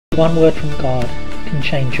One word from God can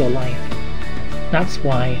change your life. That's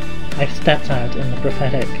why I've stepped out in the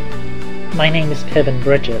prophetic. My name is Kevin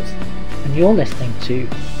Bridges, and you're listening to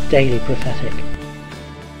Daily Prophetic.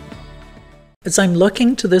 As I'm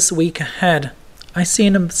looking to this week ahead, I see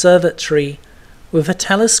an observatory with a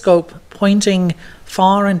telescope pointing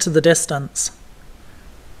far into the distance.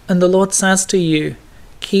 And the Lord says to you,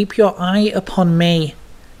 keep your eye upon me.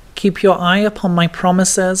 Keep your eye upon my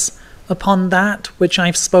promises, upon that which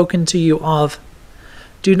I've spoken to you of.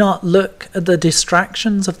 Do not look at the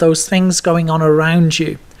distractions of those things going on around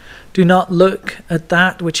you. Do not look at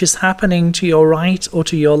that which is happening to your right or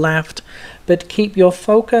to your left, but keep your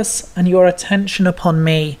focus and your attention upon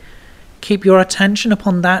me. Keep your attention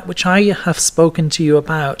upon that which I have spoken to you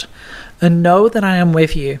about, and know that I am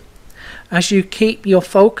with you. As you keep your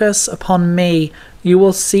focus upon me, you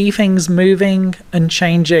will see things moving and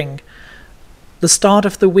changing. The start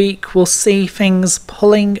of the week will see things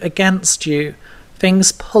pulling against you,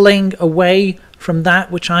 things pulling away from that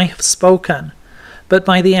which I have spoken. But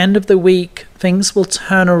by the end of the week, things will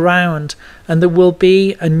turn around and there will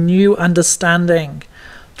be a new understanding.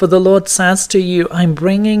 For the Lord says to you, I'm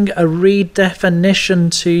bringing a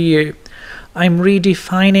redefinition to you. I'm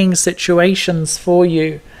redefining situations for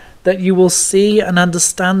you, that you will see and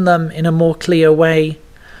understand them in a more clear way.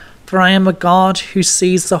 For I am a God who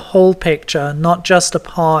sees the whole picture, not just a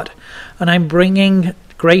part, and I'm bringing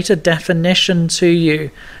greater definition to you,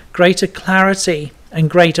 greater clarity and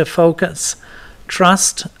greater focus.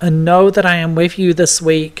 Trust and know that I am with you this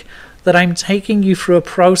week, that I'm taking you through a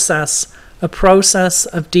process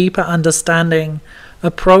of deeper understanding, a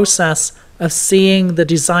process of seeing the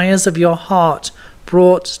desires of your heart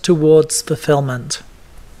brought towards fulfillment.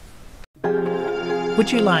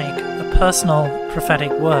 Would you like a personal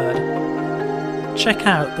prophetic word? Check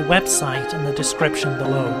out the website in the description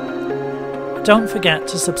below. Don't forget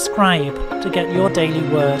to subscribe to get your daily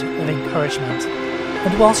word of encouragement.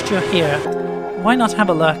 And whilst you're here, why not have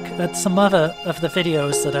a look at some other of the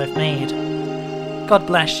videos that I've made? God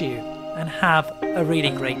bless you and have a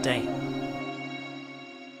really great day.